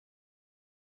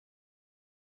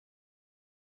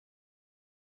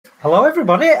Hello,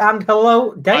 everybody, and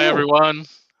hello, Dale. Hi, everyone.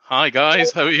 Hi,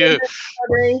 guys. How are you?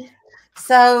 Everybody.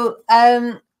 So,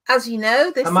 as you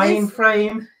know, this Am I is... in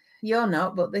frame? You're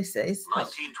not, but this is...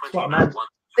 That's what I meant.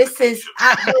 This is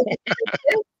At Home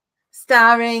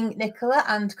starring Nicola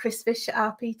and Chris Fisher,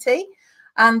 RPT.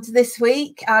 And this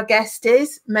week, our guest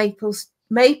is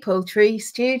Maple Tree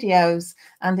Studios,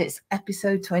 and it's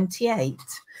episode 28.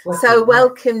 So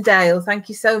welcome, Dale. Thank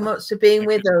you so much for being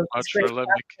with us. Thank you so much for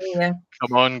letting me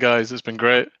come on, guys. It's been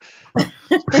great.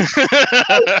 Let's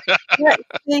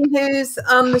see who's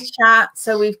on the chat.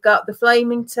 So we've got the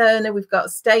Flaming Turner, we've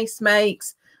got Stace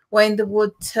Makes, Wayne the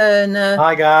Woodturner.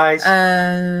 Hi, guys.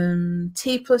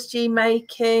 T+G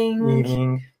Making.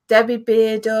 Evening. Debbie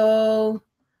Beardall,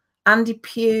 Andy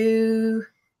Pugh,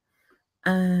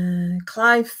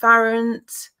 Clive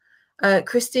Farrant,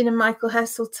 Christine and Michael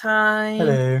Hesseltine.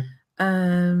 Hello.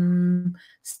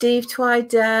 Steve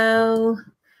Twydell,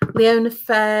 Leona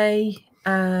Fay,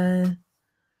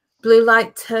 Blue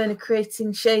Light Turner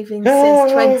creating shaving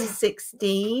since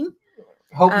 2016.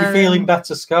 Hope you're feeling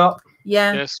better, Scott.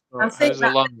 Yeah. Yes. I think that's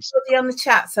everybody on the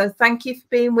chat. So thank you for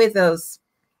being with us.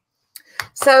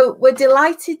 So we're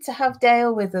delighted to have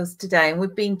Dale with us today, and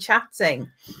we've been chatting.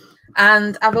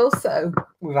 And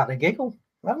we've had a giggle,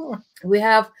 haven't we?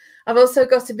 I've also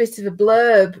got a bit of a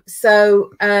blurb.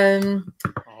 So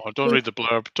don't read the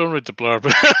blurb. Don't read the blurb.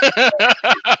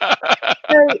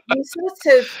 So you sort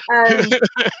of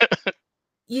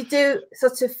you do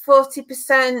sort of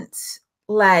 40%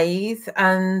 lathe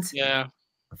and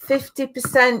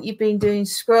 50% you've been doing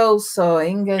scroll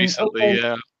sawing and recently,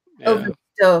 other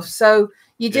stuff. So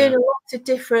you're doing a lot of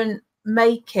different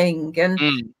making, and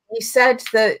you said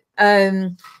that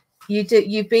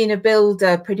you've been a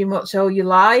builder pretty much all your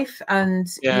life, and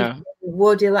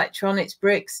wood, electronics,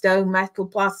 brick, stone, metal,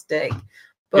 plastic,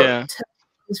 but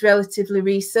it's relatively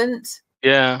recent.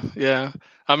 Yeah.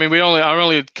 I mean, I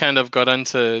only kind of got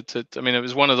into. I mean, it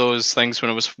was one of those things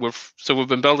when we've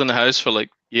been building the house for like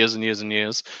years and years and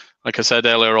years. Like I said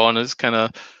earlier on, it's one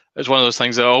of those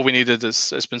things that all we needed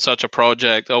it's been such a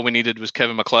project. All we needed was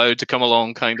Kevin MacLeod to come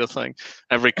along, kind of thing.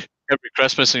 Every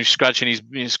Christmas, and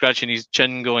he's scratching his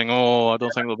chin, going, "Oh, I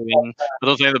don't think they'll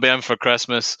be in for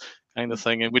Christmas," kind of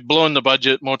thing. And we'd blown the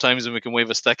budget more times than we can wave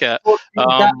a stick at.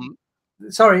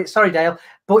 Sorry, Dale,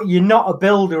 but you're not a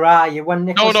builder, are you? When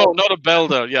Nicola not a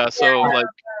builder. Yeah, so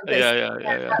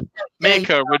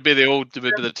maker would be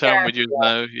the term we'd use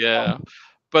now. Yeah.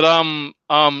 But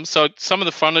so some of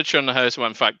the furniture in the house, well,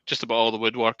 in fact, just about all the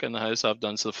woodwork in the house I've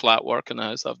done. So the flat work in the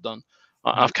house I've done.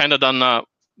 I've kind of done that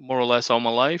more or less all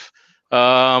my life.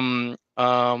 And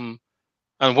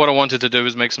what I wanted to do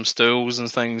was make some stools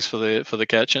and things for the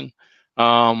kitchen.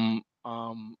 And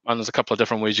there's a couple of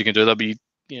different ways you can do that. But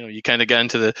you kind of get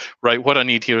into the right. What I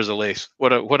need here is a lathe.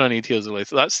 What I need here is a lathe.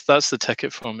 That's the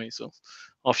ticket for me. So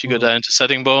off you go down to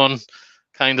Sitting Bone,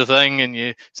 kind of thing, and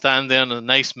you stand there, and a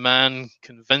nice man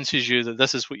convinces you that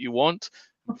this is what you want.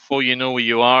 Before you know where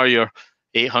you are, you're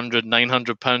 800,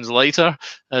 900 pounds lighter,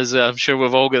 as I'm sure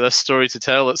we've all got this story to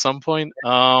tell at some point.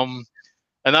 And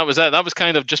that was it. That was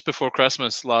kind of just before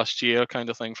Christmas last year, kind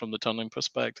of thing, from the turning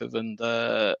perspective. And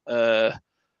then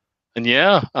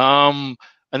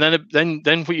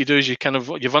what you do is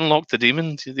you've unlocked the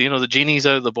demon. The genie's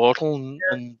out of the bottle,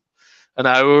 and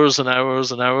hours and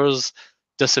hours and hours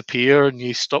disappear, and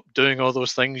you stop doing all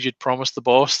those things you'd promised the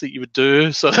boss that you would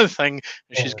do, sort of thing.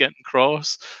 And she's getting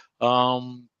cross.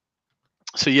 So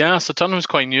turning was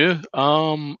quite new.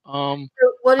 So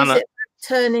what is it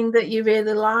turning that you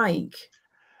really like?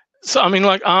 So I mean,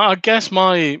 like I guess so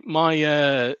I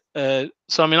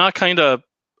mean, I'm kind of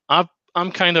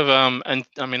and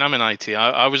I mean, I'm in IT.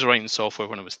 I was writing software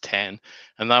when I was 10,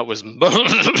 and that was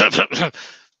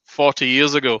 40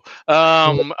 years ago. So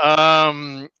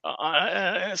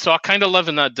I kind of live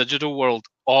in that digital world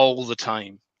all the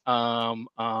time.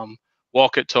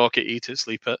 Walk it, talk it, eat it,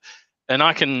 sleep it, and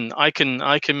I can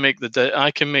make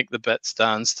the bits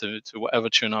dance to whatever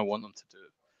tune I want them to do.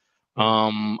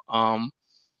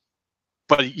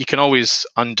 But you can always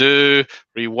undo,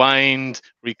 rewind,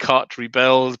 recut,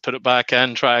 rebuild, put it back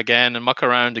in, try again, and muck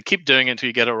around and keep doing it until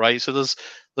you get it right. So there's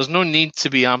no need to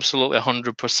be absolutely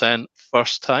 100%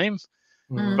 first time.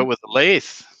 But with the lathe,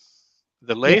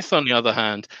 on the other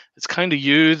hand, it's kind of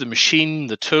you, the machine,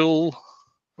 the tool,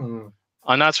 and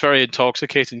that's very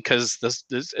intoxicating because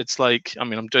it's like, I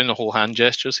mean, I'm doing the whole hand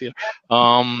gestures here.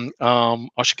 I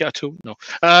should get a tool. No.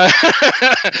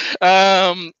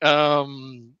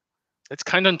 It's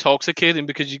kind of intoxicating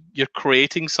because you're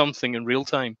creating something in real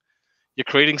time. You're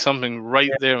creating something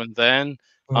right there and then,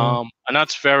 and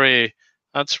that's really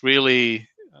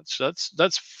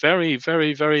That's very,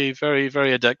 very, very, very,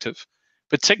 very addictive,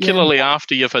 particularly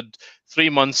after you've had 3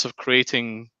 months of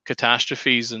creating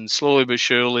catastrophes, and slowly but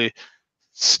surely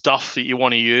stuff that you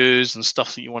want to use and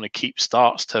stuff that you want to keep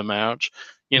starts to emerge.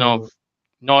 You know,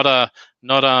 not a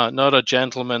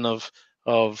gentleman of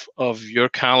your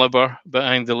caliber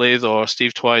behind the lathe, or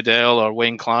Steve Twydale or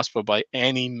Wayne Clasper by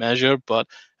any measure, but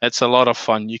it's a lot of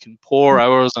fun. You can pour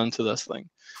hours into this thing.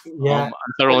 I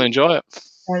thoroughly enjoy it.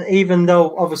 And even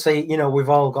though obviously, you know, we've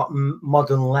all got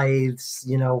modern lathes,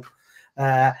 you know,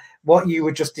 what you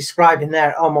were just describing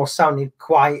there almost sounded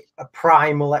quite a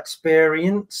primal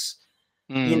experience.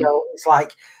 You know, it's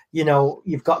like, you know,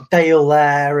 you've got Dale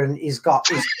there, and he's got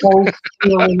his whole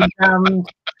in his hand.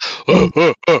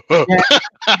 That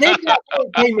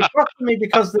came across to me,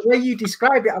 because the way you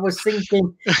describe it, I was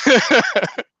thinking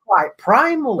quite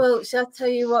primal. Well, shall I tell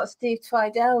you what Steve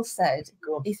Twydale said?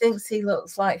 He thinks he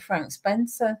looks like Frank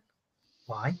Spencer.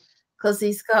 Why? Because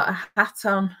he's got a hat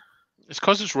on. It's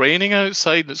because it's raining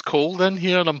outside and it's cold in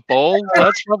here, and I'm bald.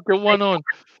 That's what I've got one on.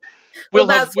 We'll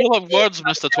have words,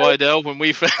 Mr. Twydale, when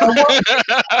we finish. It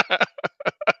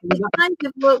kind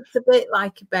of looks a bit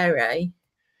like a beret.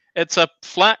 It's a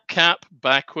flat cap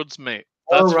backwards, mate.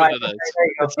 That's what it is.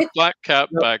 It's a flat cap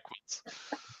backwards.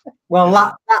 Well,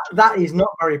 that is not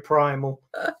very primal.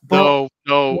 But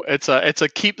no, it's a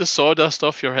keep the sawdust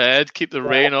off your head, keep the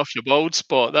rain off your bald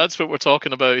spot. That's what we're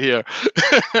talking about here.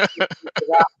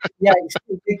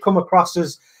 It did come across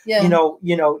as you know,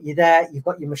 you're there, you've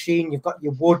got your machine, you've got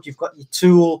your wood, you've got your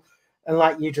tool, and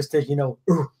like you just did, you know,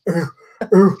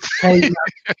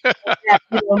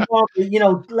 you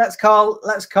know, let's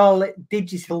call it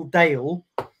digital Dale.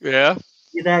 Yeah.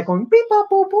 You're there going beep bop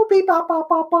boop boop beep bop bop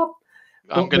bop bop.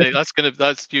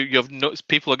 You've noticed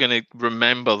people are gonna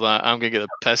remember that. I'm gonna get the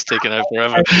piss taken out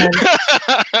forever. And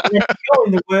you go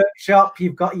in the workshop,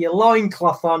 you've got your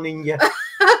loincloth on, and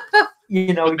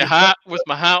you know, with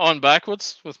my hat on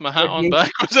backwards.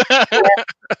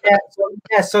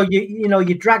 So you know,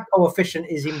 your drag coefficient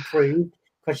is improved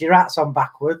because your hat's on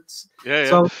backwards.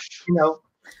 So you know.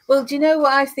 Well, do you know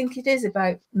what I think it is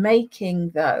about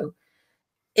making though?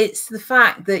 It's the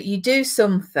fact that you do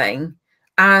something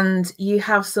and you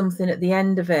have something at the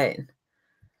end of it,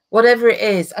 whatever it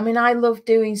is. I mean, I love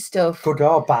doing stuff, good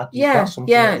or bad. Yeah.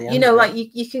 You know, like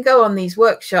you can go on these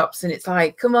workshops, and it's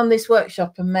like, come on this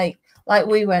workshop and make. Like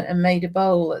we went and made a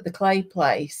bowl at the clay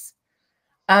place,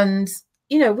 and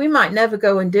you know, we might never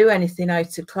go and do anything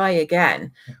out of clay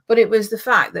again. But it was the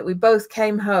fact that we both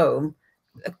came home,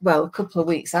 well, a couple of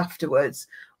weeks afterwards,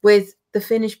 with the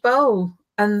finished bowl,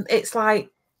 and it's like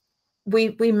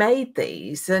we made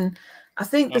these, and I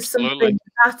think there's something in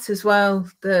that as well,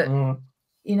 that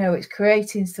you know, it's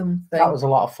creating something. That was a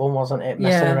lot of fun, wasn't it?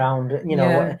 Messing around, you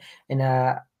know, in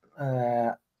a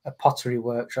pottery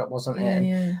workshop, wasn't it?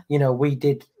 And, you know, we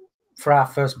did, for our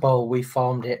first bowl, we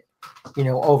formed it, you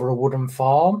know, over a wooden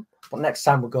form. But next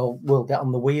time we'll get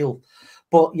on the wheel.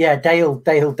 But yeah, Dale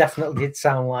definitely did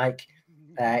sound like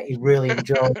he really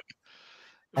enjoyed.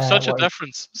 Such a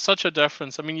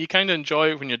difference. I mean, you kind of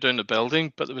enjoy it when you're doing the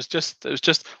building, but it was just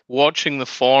watching the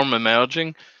form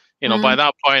emerging. You know, by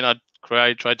that point, I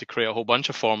tried to create a whole bunch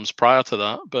of forms prior to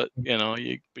that, but you know,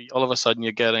 all of a sudden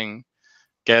you're getting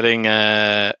it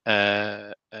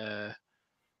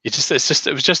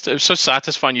was so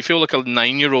satisfying. You feel like a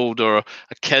 9-year-old or a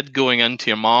kid going into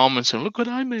your mom and saying, "Look what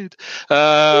I made."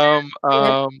 It's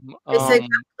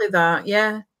exactly that,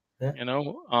 you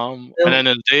know, and then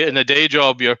in the day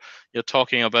job, you're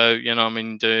talking about, you know, I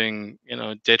mean, doing, you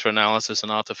know, data analysis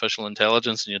and artificial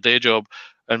intelligence in your day job,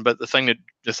 but the thing that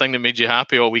made you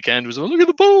happy all weekend was, oh, look at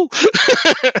the bowl.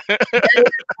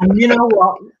 And you know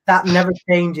what? That never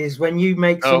changes. When you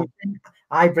make something,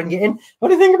 I bring it in. What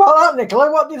do you think about that,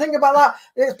 Nicola? What do you think about that?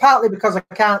 It's partly because I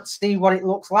can't see what it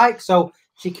looks like, so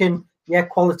she can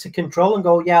quality control and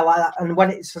go like that. And when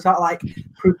it's sort of like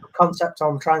proof of concept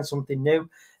on trying something new.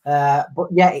 But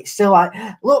yeah, it's still like,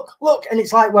 look, and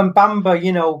it's like when Bamba,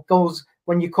 you know, goes,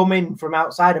 when you come in from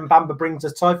outside and Bamba brings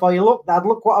a toy for you. Look, Dad,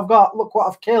 look what I've got. Look what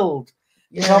I've killed.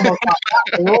 It's almost like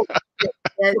that. Look.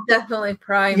 Yeah, definitely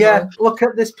primal. Yeah, look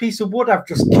at this piece of wood I've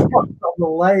just got on the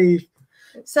lathe.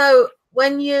 So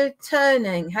when you're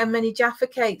turning, how many Jaffa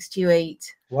cakes do you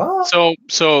eat? What? So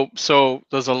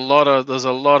there's a lot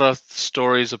of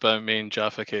stories about me and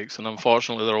Jaffa cakes, and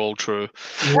unfortunately they're all true.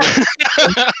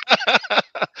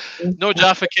 No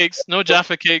Jaffa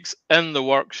cakes in the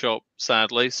workshop,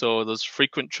 sadly. So there's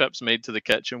frequent trips made to the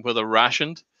kitchen where they're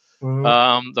rationed.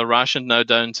 They're rationed now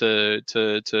down to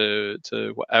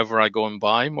whatever I go and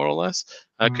buy, more or less,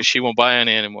 because she won't buy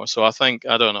any anymore. So I think,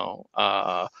 I don't know,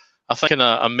 I think in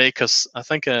a Makers, I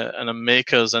think in a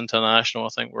Makers International, I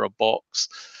think we're a box,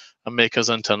 a Makers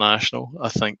International. I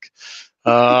think.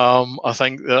 I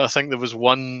think there was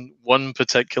one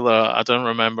particular, I don't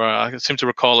remember. I seem to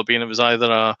recall it being, it was either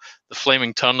the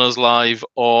Flaming Turners live,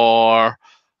 or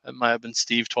it might have been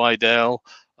Steve Twydale,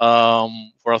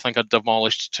 where I think I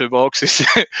demolished 2 boxes.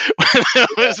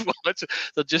 They're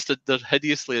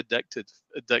hideously addictive.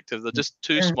 They're just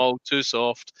too small, too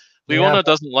soft. Leona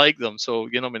doesn't like them, so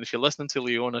I mean, if you're listening to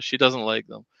Leona, she doesn't like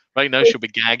them. Right now, she'll be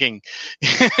gagging.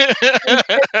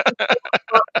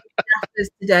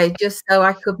 Today, just so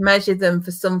I could measure them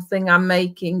for something I'm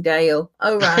making, Dale.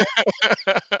 Oh, right.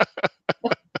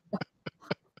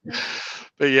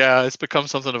 But yeah, it's become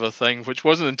something of a thing, which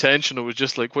wasn't intentional. It was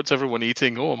just like, what's everyone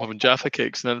eating? Oh, I'm having Jaffa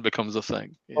cakes, and then it becomes a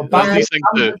thing. Yeah,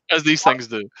 as these things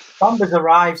do. Bamba's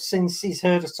arrived since he's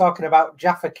heard us talking about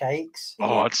Jaffa cakes.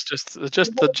 Oh, they're just the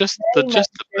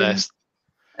best.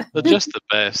 They're just the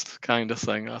best kind of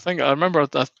thing. I think I remember.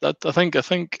 I think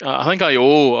I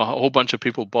owe a whole bunch of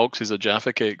people boxes of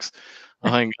Jaffa cakes.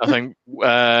 I think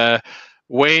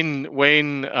Wayne,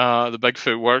 the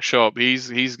Bigfoot Workshop.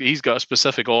 He's got a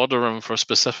specific order and for a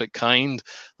specific kind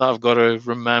that I've got to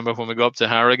remember when we go up to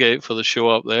Harrogate for the show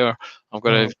up there. I've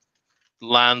got to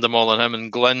land them all on him.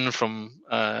 And Glenn from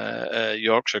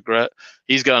Yorkshire Grit,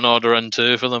 he's got an order in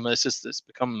too for them. It's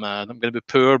become mad. I'm going to be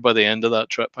poor by the end of that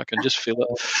trip. I can just feel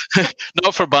it.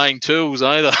 Not for buying tools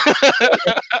either.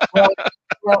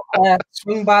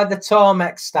 Swing by the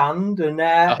Tormex stand and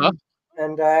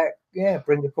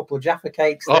bring a couple of Jaffa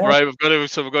cakes. All right, we've got to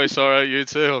sort out you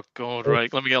too. Oh God,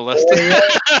 right. Let me get a list.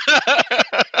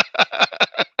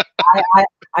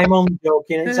 I'm only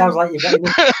joking. It sounds like you've got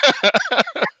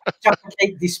Jaffa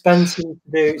cake dispensing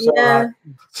to do. Yeah.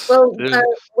 Well,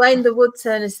 Wayne the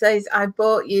Woodturner says, I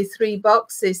bought you 3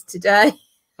 boxes today.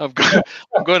 I'm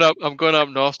going up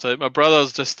north to my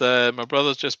brother's just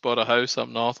bought a house up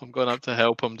north. I'm going up to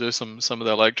help him do some of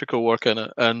the electrical work in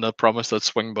it, and I promised I'd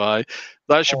swing by.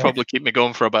 That should probably keep me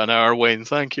going for about an hour, Wayne.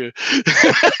 Thank you.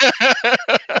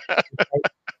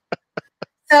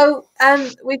 So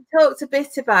we've talked a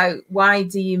bit about why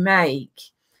do you make.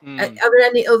 Are there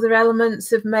any other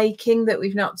elements of making that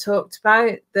we've not talked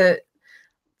about that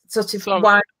sort of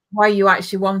why you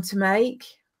actually want to make?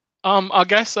 I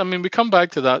guess, I mean, we come back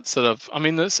to that sort of, I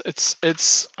mean, it's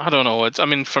I don't know. I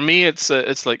mean, for me, it's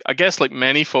like, I guess like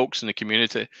many folks in the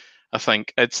community, I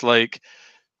think it's like,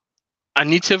 I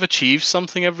need to have achieved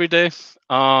something every day.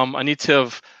 I need to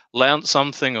have learned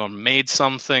something or made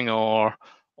something or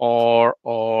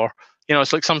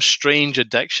it's like some strange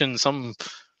addiction, some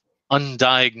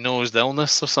undiagnosed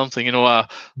illness or something,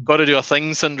 got to do a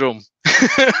thing syndrome.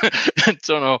 I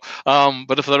don't know.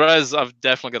 But if there is, I've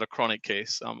definitely got a chronic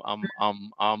case. I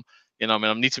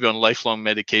need to be on lifelong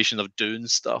medication of doing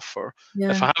stuff, or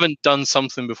if I haven't done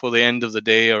something before the end of the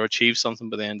day or achieved something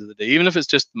by the end of the day, even if it's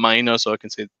just minor, so I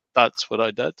can say that's what I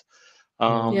did.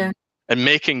 And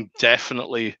making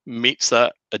definitely meets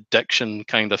that addiction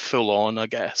kind of full on, I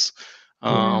guess.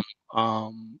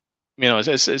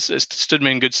 It's stood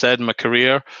me in good stead in my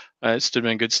career. It stood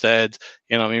me in good stead,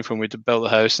 from we built the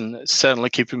house, and it's certainly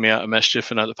keeping me out of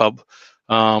mischief and out of the pub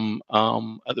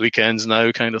at the weekends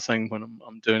now, kind of thing, when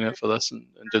I'm doing it for this and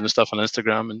doing the stuff on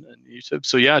Instagram and YouTube.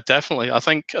 So yeah, definitely. I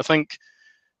think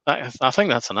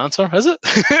that's an answer, is it?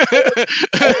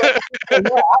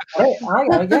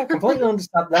 I completely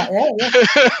understand that.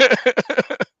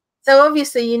 Yeah. So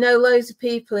obviously, loads of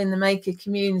people in the maker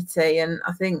community, and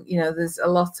I think, there's a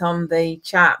lot on the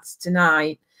chats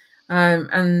tonight.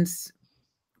 And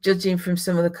judging from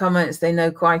some of the comments, they know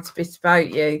quite a bit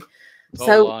about you. It's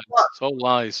all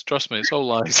lies. Trust me, it's all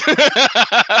lies.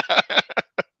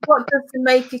 What does the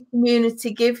maker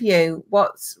community give you?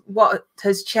 What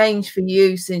has changed for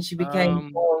you since you became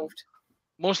involved?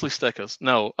 Mostly stickers.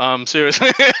 No,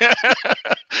 seriously.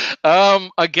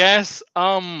 I guess.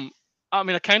 I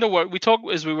mean, I kind of work.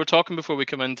 As we were talking before we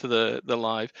come into the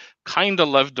live. Kind of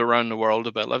lived around the world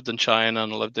a bit. Lived in China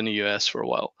and lived in the US for a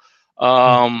while.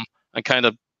 And kind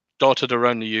of dotted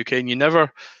around the UK. And you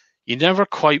never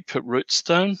quite put roots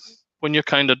down when your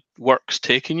kind of work's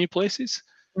taking you places.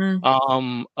 What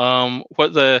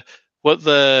the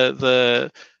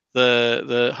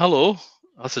hello.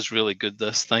 This is really good.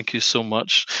 Thank you so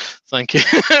much. Thank you,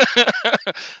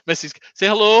 Mrs. Say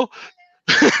hello.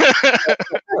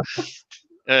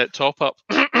 Top up.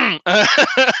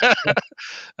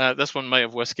 This one might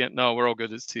have whiskey. No, we're all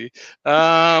good. It's tea.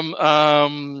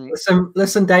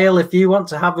 Listen, Dale. If you want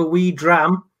to have a wee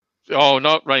dram. Oh,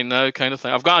 not right now, kind of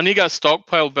thing. I need a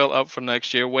stockpile built up for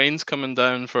next year. Wayne's coming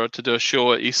down to do a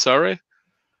show at East Surrey.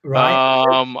 Right. I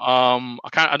don't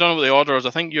know what the order is.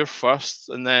 I think you're first,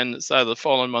 and then it's either the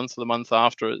following month or the month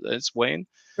after it's Wayne.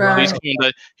 Right. So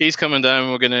he's coming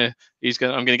down. I'm gonna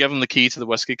give him the key to the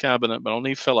whiskey cabinet, but I'll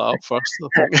need to fill it up first, I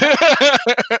think.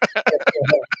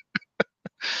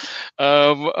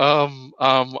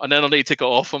 And then I'll need to take it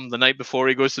off him the night before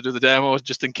he goes to do the demo,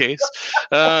 just in case.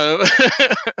 I'm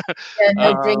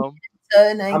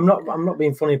not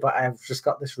being funny, but I've just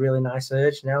got this really nice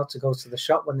urge now to go to the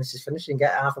shop when this is finished and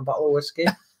get half a bottle of whiskey.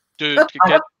 Dude,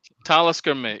 get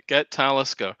Talisker, mate. Get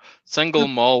Talisker. Single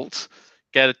malt.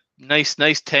 Get a nice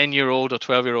 10-year-old or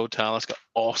 12-year-old Talisker.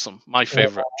 Awesome. My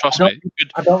favorite. Trust me. Good.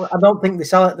 I don't think they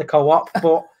sell it at the co-op,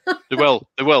 but they will.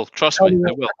 Trust me.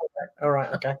 They will. All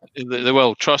right. Okay. They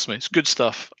will. Trust me. It's good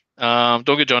stuff. Don't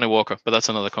get Johnny Walker, but that's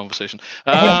another conversation.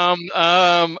 Where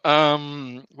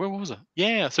was it?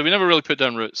 Yeah, so we never really put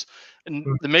down roots. And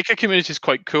the maker community is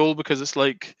quite cool because it's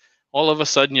like all of a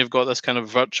sudden you've got this kind of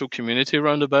virtual community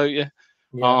around about you.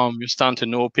 Yeah. You're starting to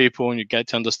know people and you get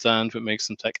to understand what makes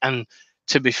them tick. And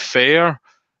to be fair,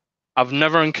 I've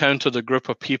never encountered a group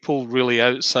of people really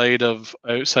outside of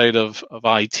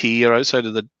IT or outside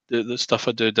of the stuff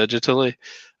I do digitally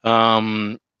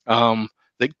that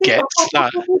gets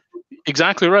that.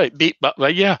 Exactly right.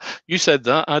 But yeah, you said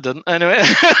that. I didn't. Anyway,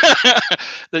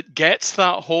 that gets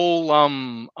that whole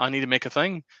I need to make a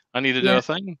thing. I need to do a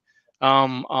thing.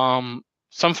 Some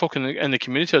folk in the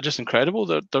community are just incredible.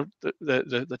 The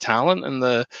talent and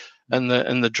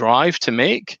the drive to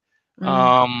make.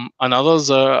 And others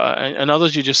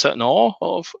you just sit in awe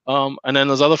of. And then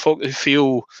there's other folk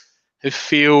who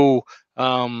feel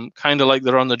kind of like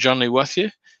they're on the journey with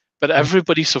you. But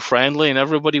everybody's so friendly and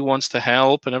everybody wants to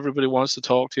help and everybody wants to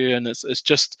talk to you. And it's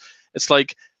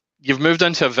like you've moved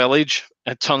into a village.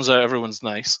 It turns out everyone's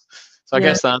nice. So I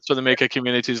guess that's what the maker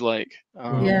community is like.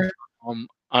 And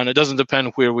it doesn't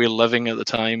depend where we're living at the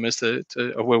time as to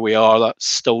or where we are. That's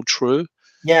still true.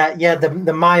 Yeah.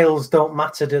 The miles don't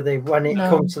matter, do they, when it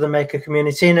comes to the maker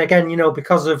community? And again,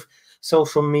 because of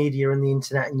social media and the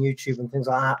internet and YouTube and things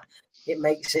like that, it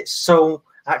makes it so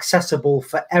accessible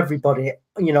for everybody,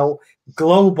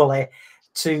 globally,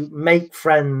 to make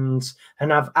friends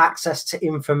and have access to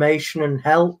information and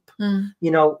help,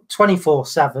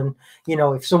 24/7.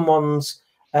 If someone's,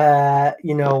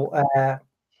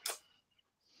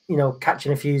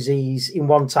 catching a few Z's in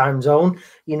one time zone,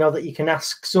 that you can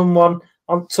ask someone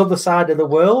on the other side of the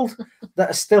world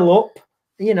that are still up,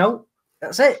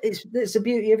 that's it. It's the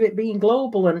beauty of it being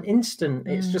global and instant.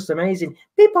 It's just amazing.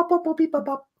 Beep, pop, pop, beep, pop,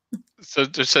 pop. So,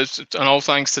 and all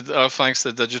thanks to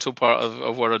the digital part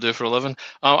of what I do for a living.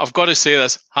 I've got to say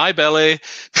this. Hi, Billy.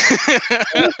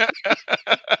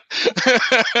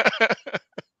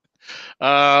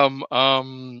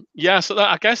 Yeah. So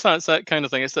I guess that's that kind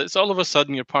of thing. It's all of a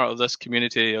sudden you're part of this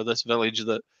community or this village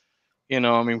that,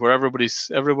 where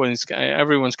everyone's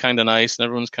kind of nice and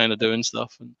everyone's kind of doing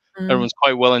stuff and everyone's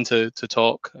quite willing to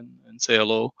talk and say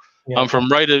hello. Yeah. From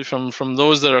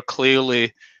those that are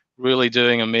clearly really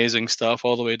doing amazing stuff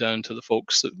all the way down to the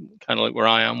folks that kind of like where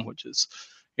I am, which is,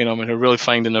 who are really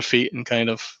finding their feet and kind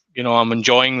of, I'm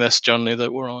enjoying this journey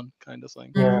that we're on kind of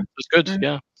thing. Yeah. It's good.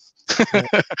 Yeah.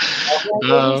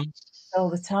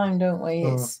 All the time, don't we?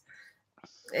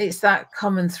 It's that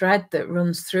common thread that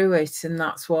runs through it, and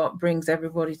that's what brings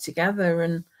everybody together.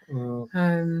 And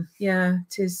it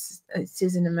is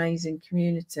an amazing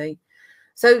community.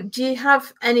 So do you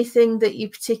have anything that you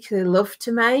particularly love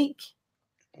to make?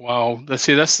 Wow. Let's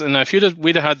see this. And if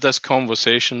we'd have had this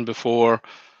conversation before,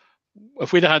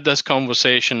 if we'd had this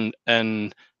conversation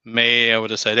in May, I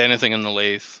would have said anything in the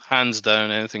lathe, hands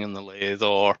down, anything in the lathe,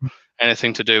 or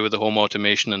anything to do with the home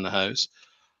automation in the house.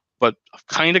 But I've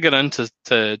kind of got into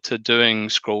doing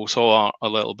scroll saw art a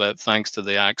little bit, thanks to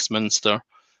the Axminster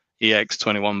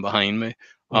EX21 behind me.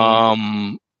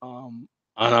 And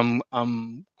I'm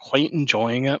quite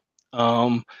enjoying it.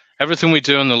 Everything we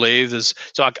do on the lathe is,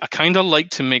 so I kind of like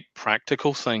to make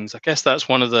practical things. I guess that's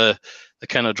one of the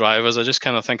kind of drivers. I just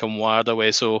kind of think I'm wired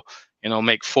away. So,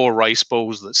 make 4 rice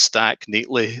bowls that stack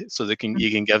neatly so you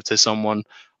can give to someone.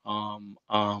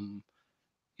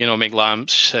 Make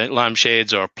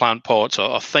lampshades or plant pots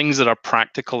or things that are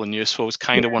practical and useful is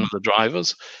kind of one of the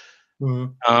drivers.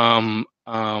 But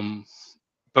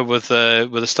with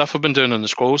the stuff I've been doing on the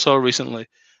scroll saw recently,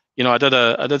 I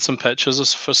did some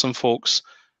pictures for some folks.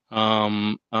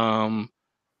 And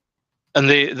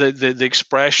the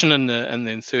expression and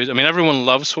the enthusiasm. I mean, everyone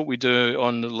loves what we do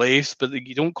on the lathe, but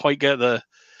you don't quite get the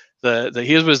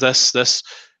here was this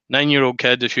 9-year-old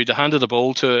kid. If you'd handed a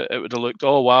bowl to it, it would have looked,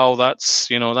 oh wow, this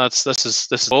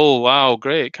is oh wow,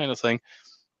 great kind of thing.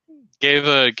 Gave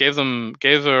her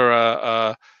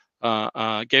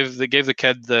gave the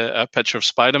kid a picture of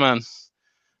Spider-Man,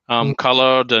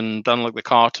 colored and done like the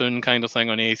cartoon kind of thing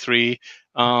on A3.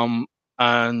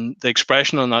 And the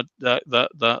expression on that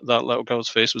little girl's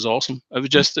face was awesome. It was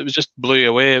just blew you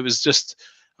away. It was just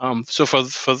so for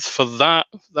that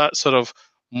sort of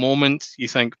moment, you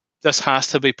think this has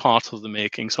to be part of the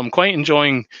making. So I'm quite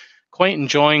enjoying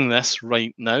this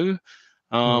right now.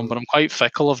 But I'm quite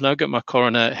fickle. I've now got my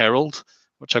Coronet Herald,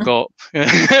 which I got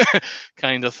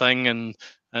kind of thing, and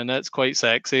it's quite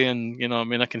sexy. And you know, I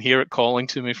mean, I can hear it calling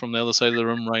to me from the other side of the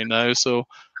room right now. So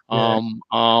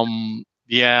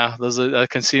yeah, I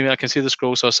can see the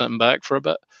scroll saw sitting back for a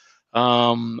bit.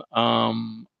 But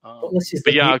this is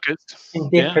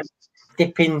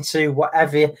dip into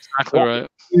whatever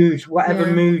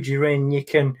mood you're in. You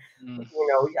can, you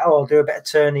know, I'll do a bit of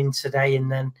turning today,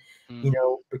 and then, you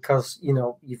know, because you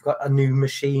know you've got a new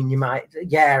machine, you might,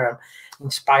 I'm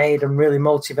inspired and really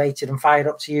motivated and fired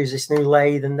up to use this new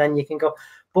lathe, and then you can go.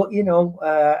 But you know,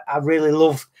 I really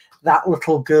love that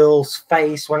little girl's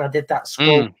face when I did that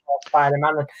scroll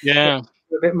Spider-Man, and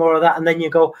do a bit more of that, and then you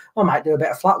go, I might do a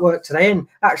bit of flat work today, and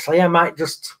actually I might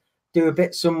just do a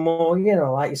bit some more, you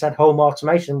know, like you said, home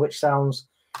automation, which sounds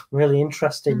really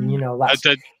interesting. You know, that's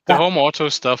the home auto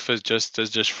stuff is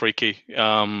just freaky.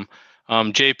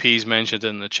 JP's mentioned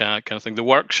in the chat kind of thing. The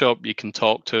workshop you can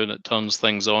talk to and it turns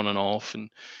things on and off, and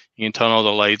you can turn all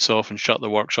the lights off and shut the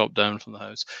workshop down from the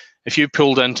house. If you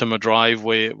pulled into my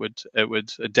driveway, it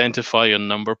would identify your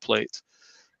number plate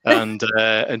and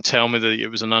tell me that it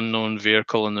was an unknown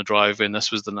vehicle in the driveway, and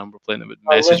this was the number plate, and it would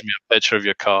message me a picture of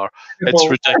your car. It's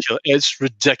ridiculous. It's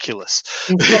ridiculous.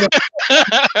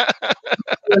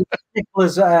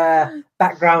 Nicola's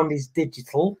background is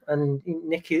digital, and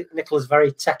Nicola's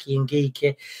very techie and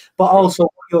geeky. But also,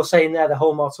 what you're saying there, the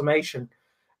home automation,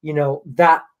 you know,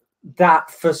 that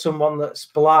for someone that's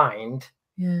blind,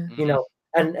 you know,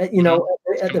 and you know,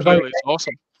 at the very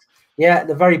awesome. Yeah,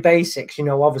 the very basics. You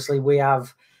know, obviously we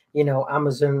have, you know,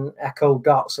 Amazon Echo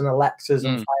Dots and Alexas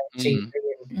and Fire TV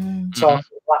and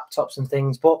laptops and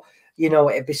things. But you know,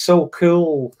 it'd be so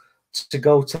cool to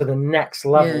go to the next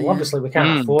level. Obviously, we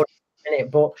can't afford it in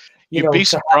it, but you'd be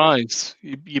surprised.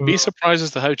 You'd be surprised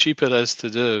as to how cheap it is to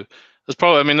do. There's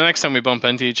probably, I mean, the next time we bump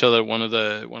into each other at one of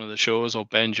the shows, I'll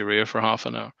bend your ear for half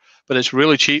an hour. But it's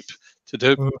really cheap to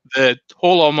do. The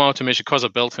whole home automation, because I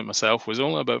built it myself, was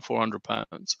only about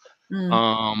 £400.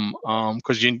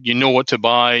 Because you know what to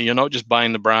buy. You're not just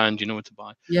buying the brand. You know what to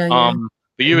buy.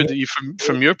 But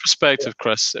from your perspective,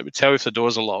 Chris, it would tell you if the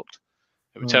doors are locked.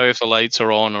 It would tell you if the lights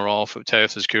are on or off. It would tell you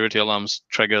if the security alarm's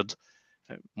triggered.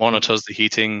 It monitors the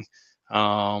heating.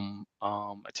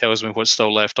 It tells me what's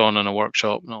still left on in a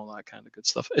workshop and all that kind of good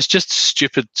stuff. It's just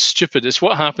stupid. It's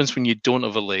what happens when you don't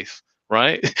have a lathe,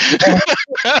 right?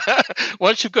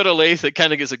 Once you've got a lathe, it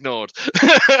kind of gets ignored.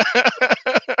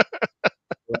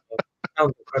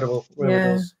 Sounds incredible.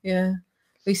 Really yeah.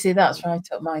 We see that's right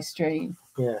up my street.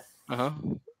 Yeah.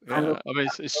 Yeah, I mean,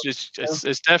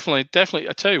 it's definitely.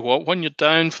 I tell you what, when you're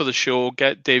down for the show,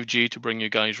 get Dave G to bring you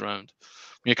guys round.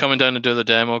 When you're coming down to do the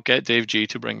demo, get Dave G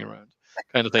to bring you round,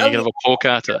 kind of thing. You can have a poke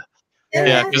at it.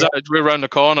 Yeah, because we're around the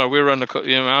corner. You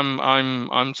know,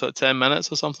 I'm sort of 10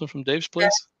 minutes or something from Dave's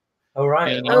place. All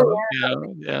right. You know,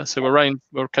 yeah. So we're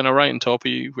kind of right on top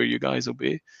of you where you guys will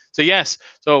be. So yes.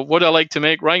 So what I like to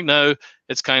make right now,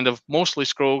 it's kind of mostly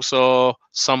scroll saw,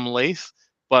 some lathe.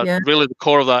 But really, the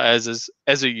core of that is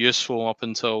it useful up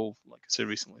until, like I said,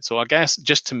 recently. So I guess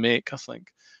just to make, I think.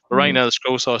 But right now, the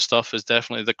scroll saw stuff is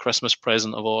definitely the Christmas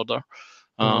present of order.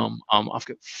 I've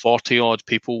got 40 odd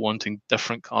people wanting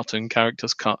different cartoon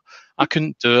characters cut. I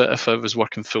couldn't do it if I was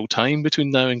working full time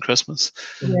between now and Christmas.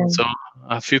 So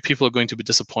a few people are going to be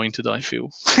disappointed, I feel.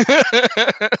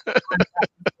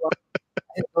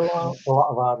 It's a lot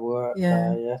of hard work.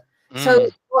 So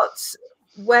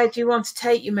where do you want to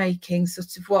take your making?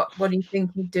 Sort of what are you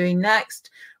thinking of doing next?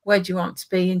 Where do you want to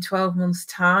be in 12 months'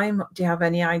 time? Do you have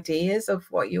any ideas of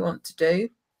what you want to do?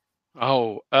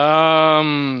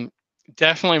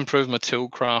 Definitely improve my tool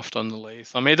craft on the lathe.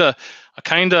 I made a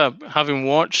kind of, having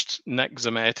watched Nick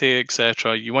Zametti,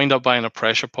 etc., you wind up buying a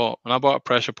pressure pot. And I bought a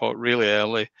pressure pot really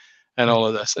early and all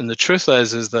of this. And the truth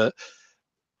is that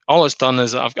all it's done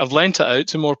is I've lent it out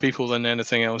to more people than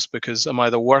anything else, because I'm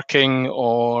either working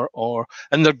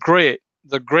and they're great.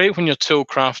 They're great when your tool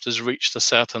craft has reached a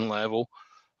certain level.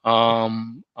 But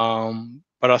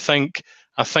I think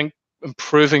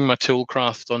improving my tool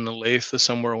craft on the lathe is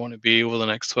somewhere I want to be over the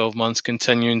next 12 months,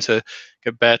 continuing to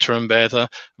get better and better. I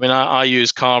mean, I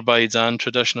use carbides and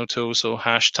traditional tools, so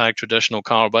hashtag traditional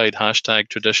carbide, hashtag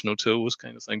traditional tools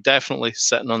kind of thing. Definitely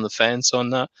sitting on the fence on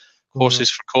that.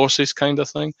 Horses for courses kind of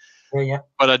thing.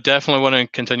 But I definitely want to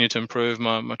continue to improve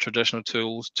my traditional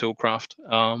tool craft.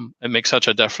 It makes such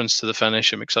a difference to the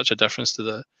finish. It makes such a difference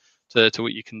to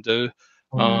what you can do.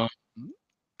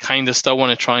 Kind of still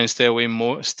want to try and stay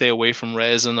away from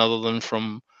resin, other than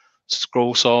from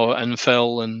scroll saw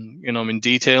infill and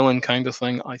detailing kind of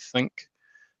thing. I think.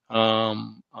 Yeah,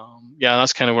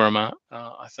 that's kind of where I'm at.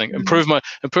 I think improve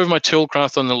my tool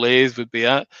craft on the lathe would be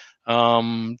it.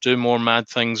 Do more mad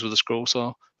things with the scroll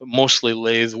saw, but mostly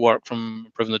lathe work from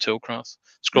improving the tool craft.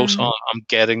 Scroll saw, I'm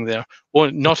getting there.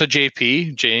 Well, not a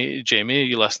JP, Jamie, are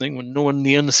you listening? We're nowhere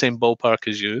near in the same ballpark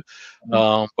as you,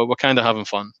 but we're kind of having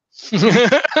fun.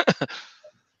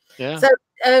 Yeah. So,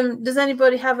 does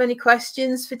anybody have any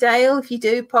questions for Dale? If you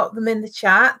do, pop them in the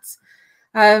chat.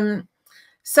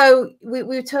 So we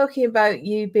were talking about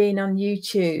you being on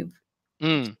YouTube.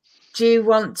 Do you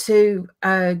want to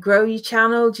grow your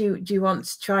channel? Do you want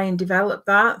to try and develop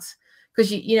that?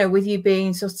 Because with you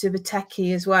being sort of a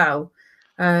techie as well,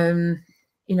 have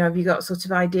you got sort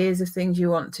of ideas of things you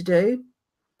want to do?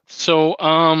 So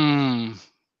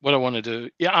what I want to do,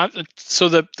 so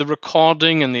the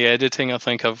recording and the editing, I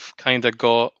think I've kind of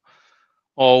got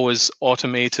all as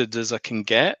automated as I can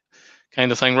get,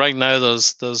 kind of thing. Right now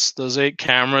there's 8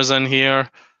 cameras in here.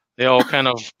 They all kind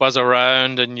of buzz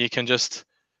around, and you can just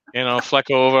flick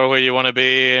over where you want to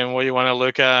be and what you want to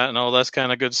look at and all this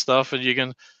kind of good stuff, and you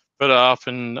can put it up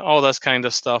and all this kind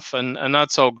of stuff, and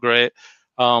that's all great.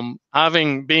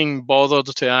 Being bothered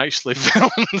to actually film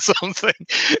something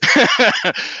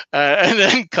and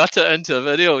then cut it into a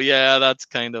video, that's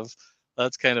kind of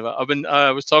it.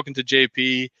 I was talking to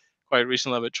JP quite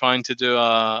recently about trying to do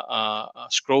a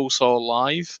scroll saw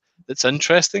live that's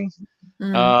interesting.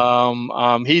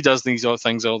 He does these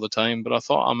things all the time, but I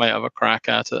thought I might have a crack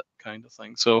at it, kind of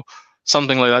thing. So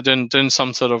something like that, doing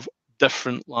some sort of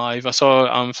different live. I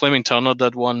saw Flaming Turner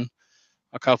did one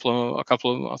a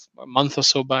month or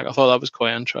so back. I thought that was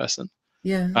quite interesting.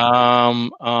 Yeah. But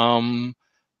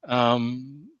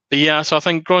yeah, so I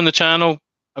think growing the channel,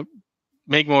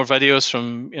 make more videos,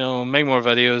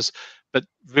 but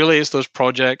really it's those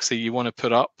projects that you want to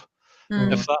put up.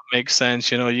 If that makes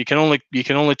sense, you can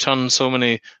only turn so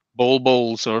many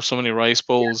bowls or so many rice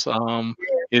bowls.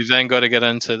 You've then got to get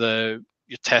into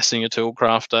you're testing your tool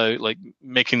craft out, like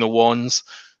making the wands.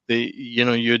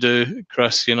 You do,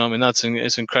 Chris.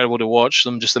 It's incredible to watch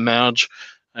them just emerge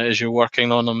as you're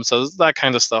working on them. So that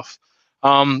kind of stuff.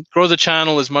 Grow the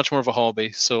channel is much more of a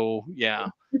hobby. So yeah,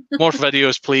 more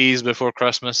videos, please, before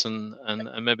Christmas, and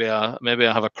maybe I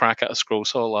have a crack at a scroll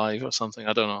saw live or something.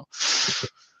 I don't know.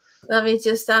 Let me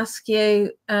just ask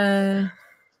you. I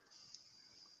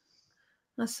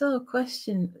saw a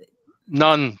question.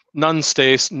 None,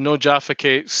 Stace. No Jaffa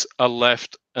cakes are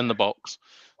left in the box.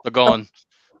 They're gone.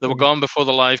 They were gone before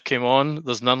the live came on.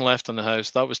 There's none left in the house.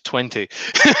 That was 20.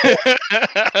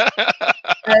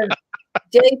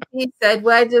 JP said,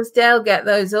 "Where does Dale get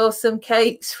those awesome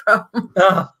cakes from?"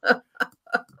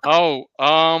 So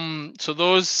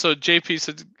JP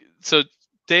said, so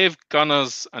Dave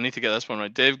Gunner's, I need to get this one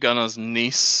right. Dave Gunner's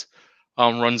niece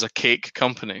runs a cake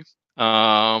company.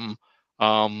 So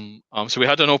we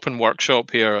had an open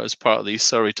workshop here as part of the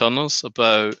Easter Returners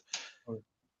about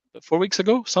 4 weeks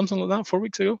ago, something like that, 4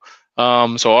 weeks ago.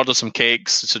 So I ordered some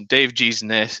cakes. So Dave G's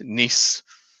niece,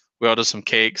 we ordered some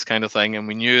cakes, kind of thing, and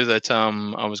we knew that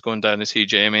I was going down to see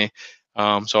Jamie,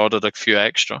 so I ordered a few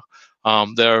extra.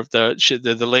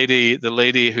 The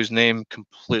lady whose name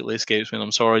completely escapes me, and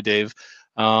I'm sorry, Dave.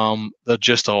 They're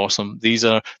just awesome. These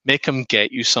are, make them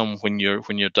get you some when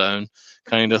you're down,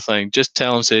 kind of thing. Just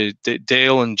tell them, say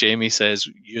Dale and Jamie says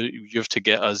you have to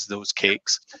get us those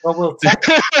cakes. Well, we'll text.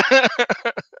 I'm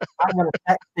going to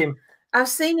text him. I've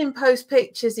seen him post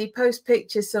pictures. He posts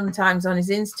pictures sometimes on his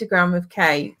Instagram of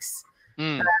cakes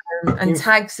and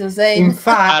tags us in. In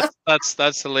fact,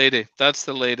 that's the lady. That's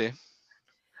the lady.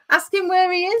 Ask him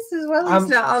where he is as well. He's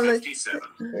not on the...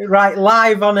 Right,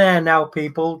 live on air now,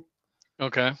 people.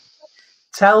 Okay.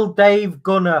 Tell Dave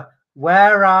Gunner,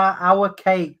 where are our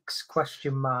cakes? ?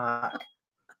 Your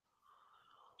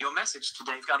message to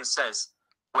Dave Gunner says,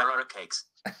 "Where are our cakes?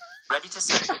 Ready to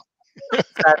send."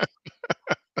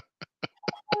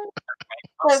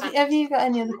 Have you got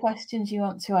any other questions you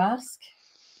want to ask?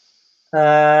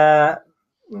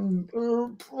 In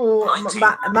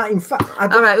fact,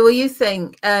 all right. Well, you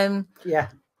think? Yeah,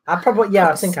 I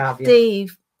think I have.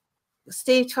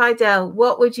 Steve Tridell,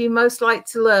 what would you most like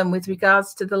to learn with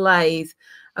regards to the lathe,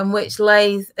 and which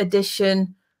lathe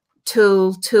edition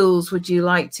tools would you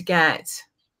like to get?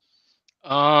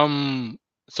 So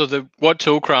what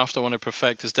toolcraft I want to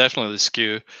perfect is definitely the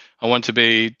skew. I want to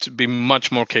be much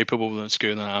more capable than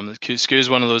skew than I am. The skew is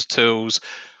one of those tools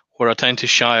where I tend to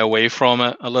shy away from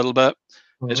it a little bit.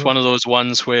 It's one of those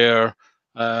ones where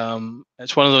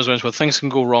things can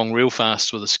go wrong real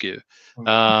fast with a skew.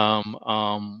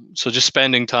 So just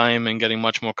spending time and getting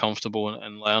much more comfortable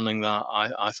and learning that,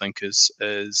 I think is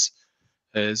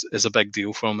a big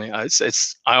deal for me. I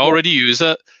already use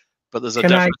it, but there's a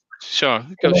difference. Sure.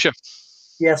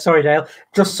 Yeah, sorry, Dale.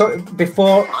 Just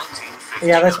before,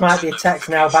 this might be a text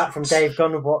now back from Dave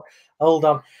Gunner, but hold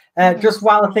on. Just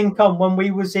while I think on, when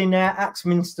we was in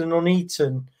Axminster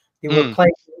Nuneaton, they were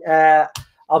playing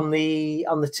on the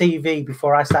TV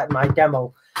before I started my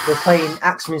demo. They were playing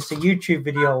Axminster YouTube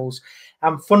videos,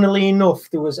 and funnily enough,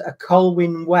 there was a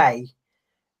Colwyn Way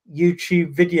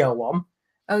YouTube video on.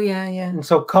 Oh yeah, yeah. And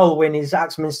so Colwyn is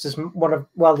Axminster's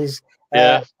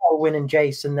Colwyn and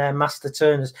Jason, they're master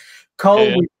turners.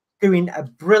 Colwyn doing a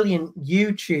brilliant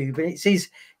YouTube, and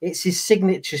it's his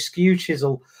signature skew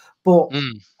chisel. But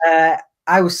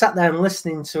I was sat there and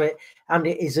listening to it, and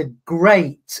it is a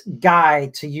great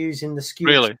guide to using the skew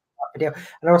video.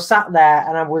 And I was sat there,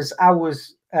 and I was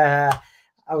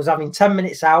having 10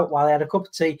 minutes out while I had a cup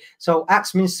of tea. So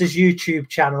Axminster's YouTube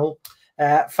channel.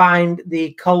 Find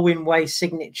the Colwyn Way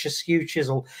signature skew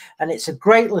chisel, and it's a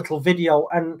great little video.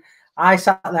 And I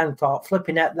sat there and thought,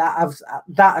 flipping it, that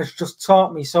has just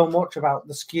taught me so much about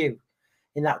the skew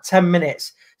in that 10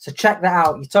 minutes. So check that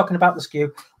out. You're talking about the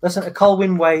skew. Listen to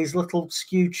Colwyn Way's little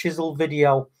skew chisel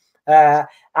video,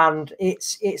 and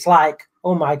it's like,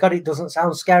 oh my God, it doesn't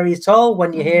sound scary at all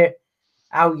when you hear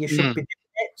how you should be doing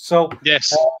it. So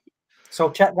yes. So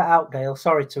check that out, Dale.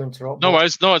 Sorry to interrupt. No,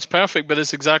 it's perfect, but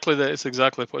it's exactly that.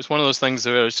 It's one of those things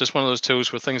where it's just one of those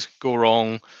tools where things go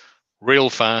wrong real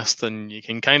fast, and you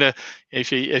can kind of,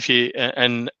 if you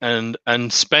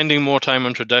and spending more time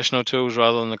on traditional tools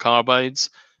rather than the carbides.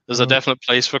 There's a definite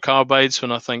place for carbides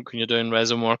when you're doing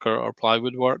resin work or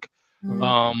plywood work.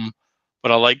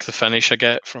 But I like the finish I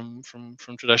get from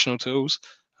traditional tools.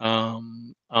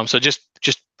 So just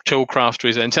toolcraft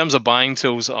reason. In terms of buying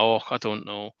tools, I don't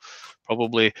know.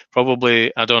 Probably,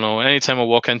 I don't know. Anytime I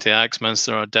walk into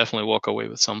Axminster, I definitely walk away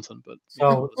with something. But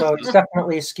so it's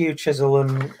definitely a skew chisel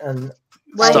and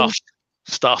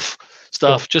stuff.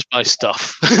 Just buy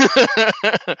stuff.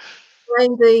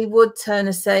 Blind the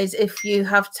Woodturner says if you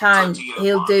have time,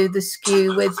 he'll do the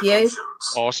skew with you.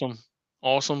 Awesome.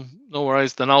 No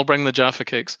worries. Then I'll bring the Jaffa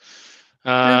cakes.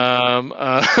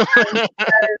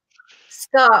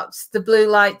 Scarps, the Blue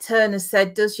Light Turner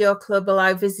said, does your club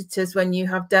allow visitors when you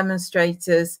have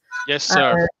demonstrators? Yes,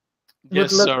 sir.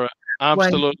 Yes, sir.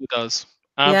 Absolutely does.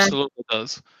 Absolutely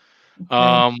does.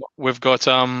 Okay. We've got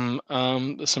some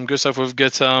good stuff. We've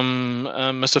got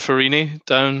Mr. Farini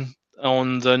down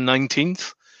on the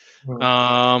 19th.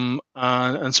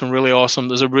 And some really awesome.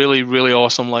 There's a really, really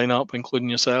awesome lineup, including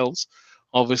yourselves,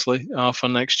 obviously, for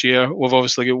next year. We've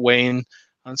obviously got Wayne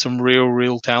and some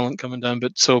real talent coming down.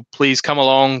 But so please come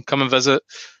along, come and visit.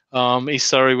 East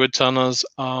Surrey Woodturners.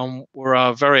 We're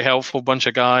a very helpful bunch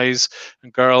of guys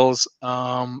and girls.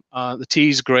 The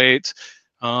tea's great.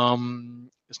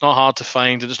 It's not hard to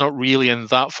find, and it's not really in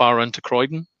that far into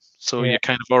Croydon, so you're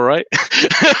kind of all right.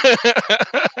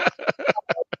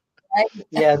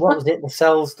 Yeah, what was it? The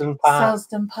Selsdon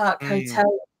Park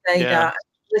Hotel.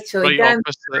 Literally down.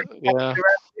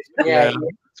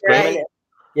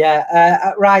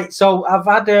 Right. So I've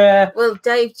had well,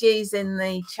 Dave G's in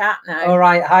the chat now. All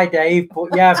right, hi Dave.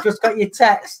 But I've just got your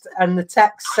text, and the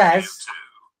text says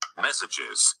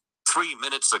messages 3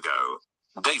 minutes ago.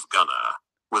 Dave Gunner,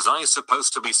 was I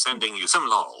supposed to be sending you some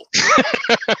lol?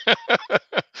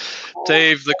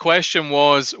 Dave, the question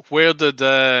was, where did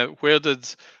I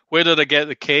get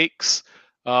the cakes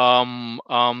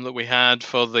that we had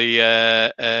for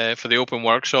the open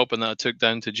workshop and that I took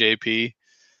down to JP?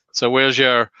 So where's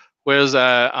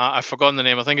I've forgotten the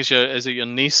name. I think is it your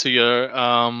niece or your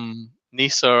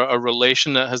niece or a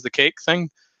relation that has the cake thing?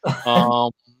 I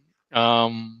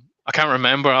can't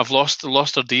remember. I've lost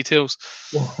her details.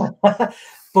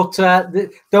 But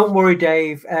don't worry,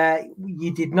 Dave.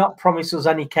 You did not promise us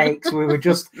any cakes. We were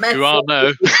just you are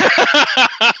now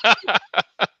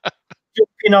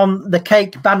jumping on the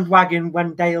cake bandwagon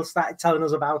when Dale started telling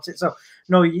us about it. So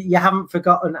no, you haven't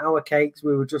forgotten our cakes.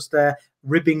 We were just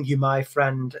ribbing you, my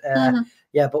friend.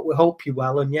 Yeah, but we hope you're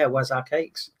well. And where's our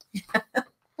cakes?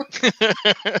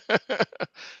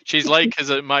 She's like,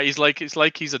 it's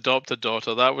like his adopted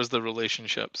daughter. That was the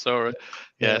relationship. Sorry.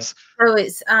 Yes. So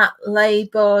it's at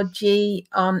Laborg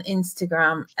on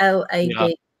Instagram.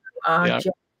 LABRG.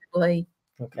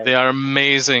 Okay. They are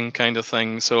amazing kind of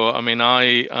things. So I mean,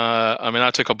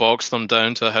 I took a box of them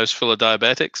down to a house full of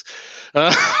diabetics,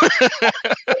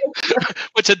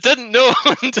 which I didn't know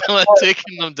until I'd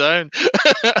taken them down.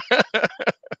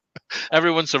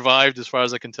 Everyone survived, as far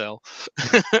as I can tell.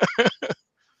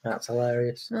 That's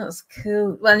hilarious. That's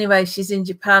cool. Well, anyway, she's in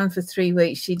Japan for 3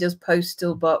 weeks. She does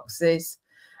postal boxes.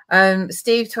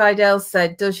 Steve Twidell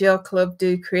said, "Does your club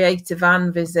do creative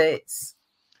van visits?"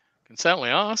 Can certainly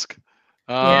ask.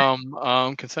 Yeah.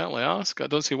 Can certainly ask. I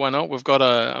don't see why not. We've got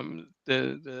a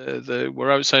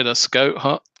we're outside a scout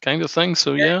hut kind of thing.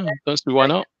 So yeah, don't see why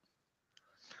not.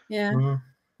 Yeah,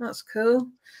 that's cool.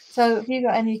 So, have you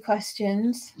got any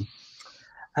questions?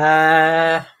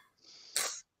 Have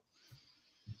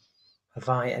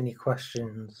I any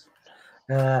questions?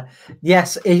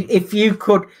 Yes, if you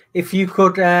could,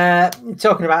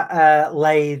 talking about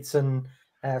lathes and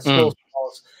skulls,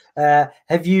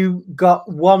 have you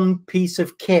got one piece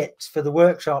of kit for the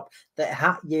workshop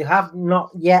that you have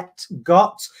not yet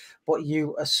got, but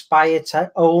you aspire to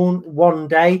own one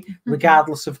day,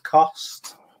 regardless of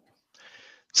cost?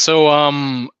 So,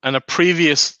 in a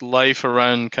previous life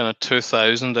around kind of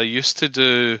 2000, I used to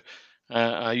do.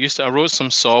 I wrote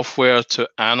some software to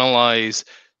analyze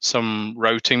some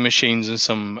routing machines and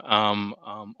some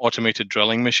automated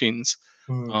drilling machines.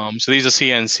 So these are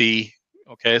CNC.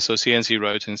 Okay, so CNC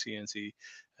routing, CNC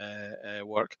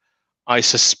work. I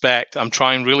suspect I'm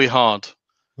trying really hard.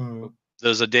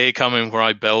 There's a day coming where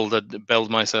I build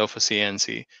myself a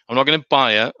CNC. I'm not going to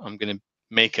buy it. I'm going to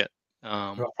make it.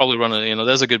 I'll probably run it.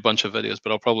 There's a good bunch of videos,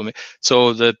 but I'll probably make.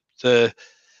 So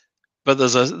but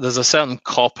there's a certain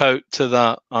cop out to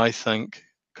that, I think,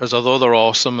 because although they're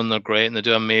awesome and they're great and they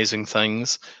do amazing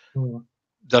things,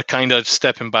 they're kind of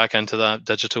stepping back into that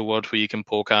digital world where you can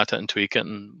poke at it and tweak it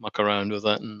and muck around with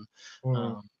it. And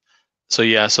so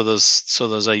yeah, so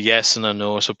there's a yes and a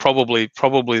no. So probably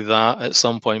that at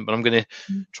some point, but I'm going to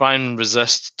try and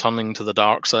resist turning to the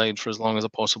dark side for as long as I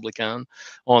possibly can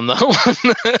on that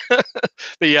one.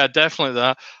 But yeah, definitely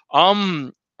that.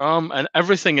 And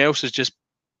everything else is just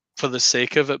for the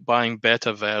sake of it, buying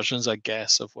better versions, I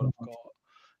guess, of what I've got.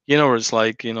 Where it's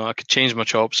like, I could change my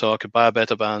chop saw, I could buy a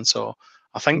better bandsaw.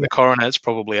 I think the coronet's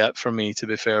probably it for me, to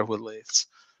be fair, with lathes.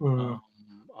 But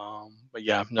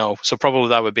yeah, no. So probably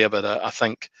that would be about it. I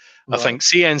think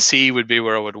CNC would be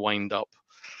where I would wind up.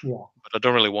 Yeah. But I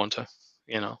don't really want to.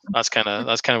 That's kind of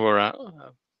where we're at.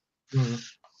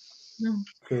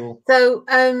 Cool. So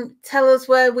tell us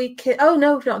where we can. Oh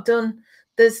no, not done.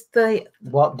 There's the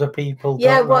what do people?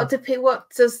 What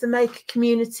does the maker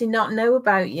community not know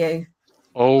about you?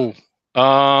 Oh,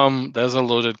 there's a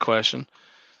loaded question.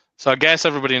 So I guess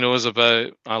everybody knows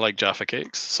about I like Jaffa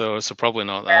cakes, so probably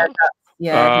not that.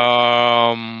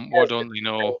 What don't they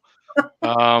know?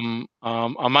 I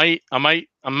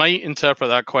might interpret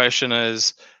that question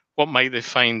as what might they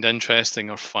find interesting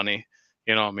or funny.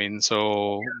 You know what I mean?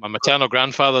 So my maternal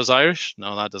grandfather's Irish.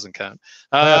 No, that doesn't count.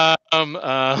 So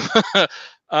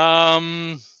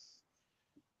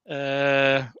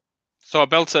I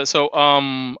built it. So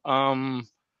I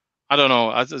don't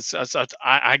know. I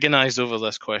agonized over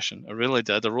this question. I really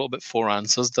did. I wrote about 4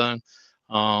 answers down.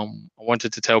 I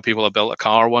wanted to tell people I built a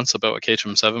car once. I built a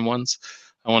Caterham 7 once.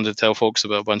 I wanted to tell folks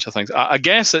about a bunch of things. I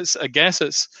guess it's.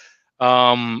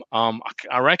 I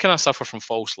reckon I suffer from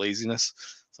false laziness.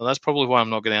 So that's probably why I'm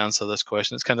not going to answer this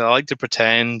question. It's kind of, I like to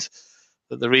pretend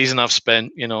that the reason I've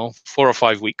spent 4 or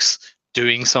 5 weeks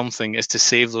doing something is to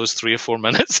save those 3 or 4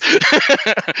 minutes.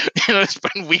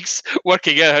 Spend weeks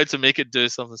working out how to make it do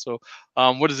something. So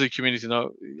what does the community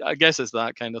know? I guess it's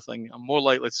that kind of thing. I'm more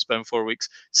likely to spend 4 weeks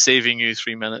saving you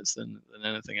 3 minutes than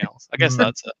anything else. I guess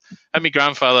that's it. And my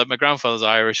grandfather's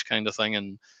Irish kind of thing,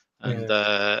 and I've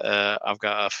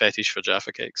got a fetish for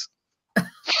Jaffa cakes.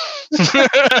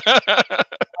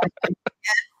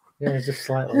 Yeah, just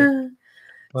slightly.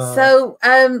 Wow. So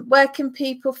where can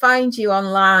people find you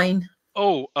online?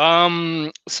 So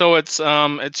it's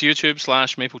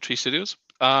YouTube / Maple Tree Studios.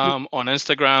 On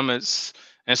Instagram, it's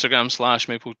Instagram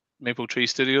 / Maple Tree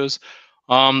Studios.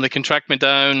 They can track me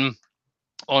down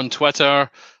on Twitter.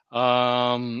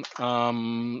 I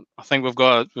think we've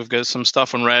got some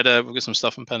stuff on Reddit. We've got some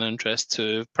stuff on Pinterest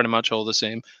too. Pretty much all the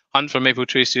same. Hunt for Maple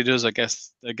Tree Studios, I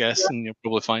guess, and you'll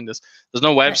probably find us. There's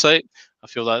no website. I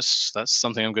feel that's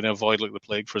something I'm going to avoid like the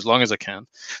plague for as long as I can.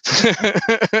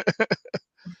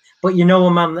 But you know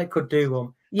a man that could do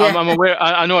one. Yeah, I'm aware.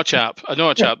 I know a chap. I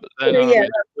know a chap. I know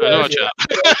a chap.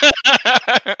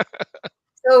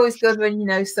 It's always good when you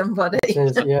know somebody.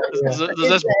 There's this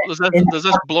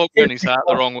bloke wearing his hat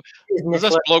the wrong way. There's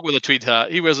this bloke with a tweed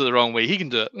hat. He wears it the wrong way. He can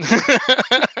do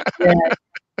it.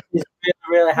 He's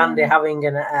really handy having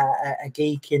a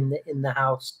geek in the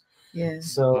house. Yeah.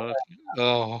 So.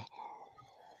 Well,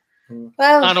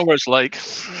 Well, I know what it's like.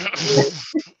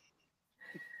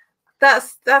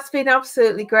 That's been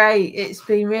absolutely great. It's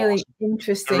been really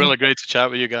interesting. Really great to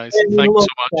chat with you guys. Thank you so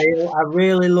much. Dale, I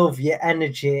really love your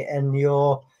energy and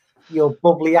your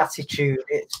bubbly attitude.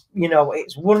 It's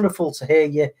it's wonderful to hear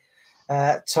you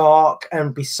talk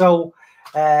and be so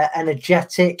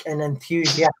energetic and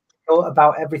enthusiastic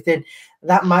about everything.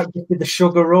 That might just be the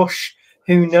sugar rush.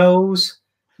 Who knows?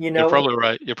 You're probably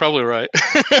right. You're probably right.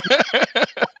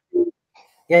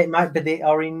 Yeah, it might be the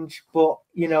orange, but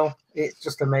it's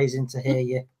just amazing to hear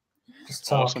you just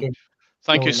talking. Awesome.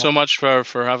 Thank you so much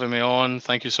for having me on.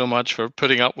 Thank you so much for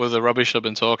putting up with the rubbish I've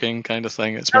been talking, kind of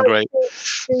thing. It's been great.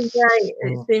 It's been great.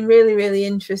 It's been really, really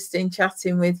interesting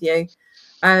chatting with you.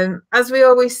 As we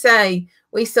always say,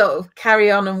 we sort of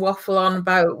carry on and waffle on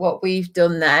about what we've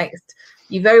done next.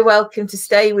 You're very welcome to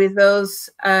stay with us.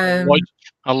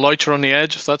 I'll loiter on the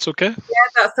edge if that's okay. Yeah,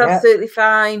 that's absolutely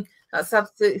fine. That's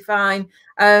absolutely fine.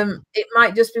 It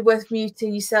might just be worth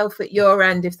muting yourself at your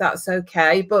end if that's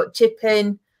okay, but chip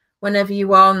in whenever you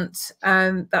want.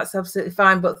 That's absolutely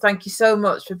fine. But thank you so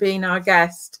much for being our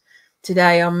guest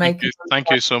today on Making.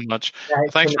 Thank you so much.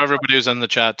 Thanks for everybody who's in the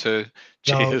chat too.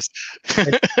 Cheers.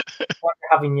 Thanks for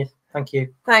having you. Thank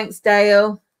you. Thanks,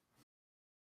 Dale.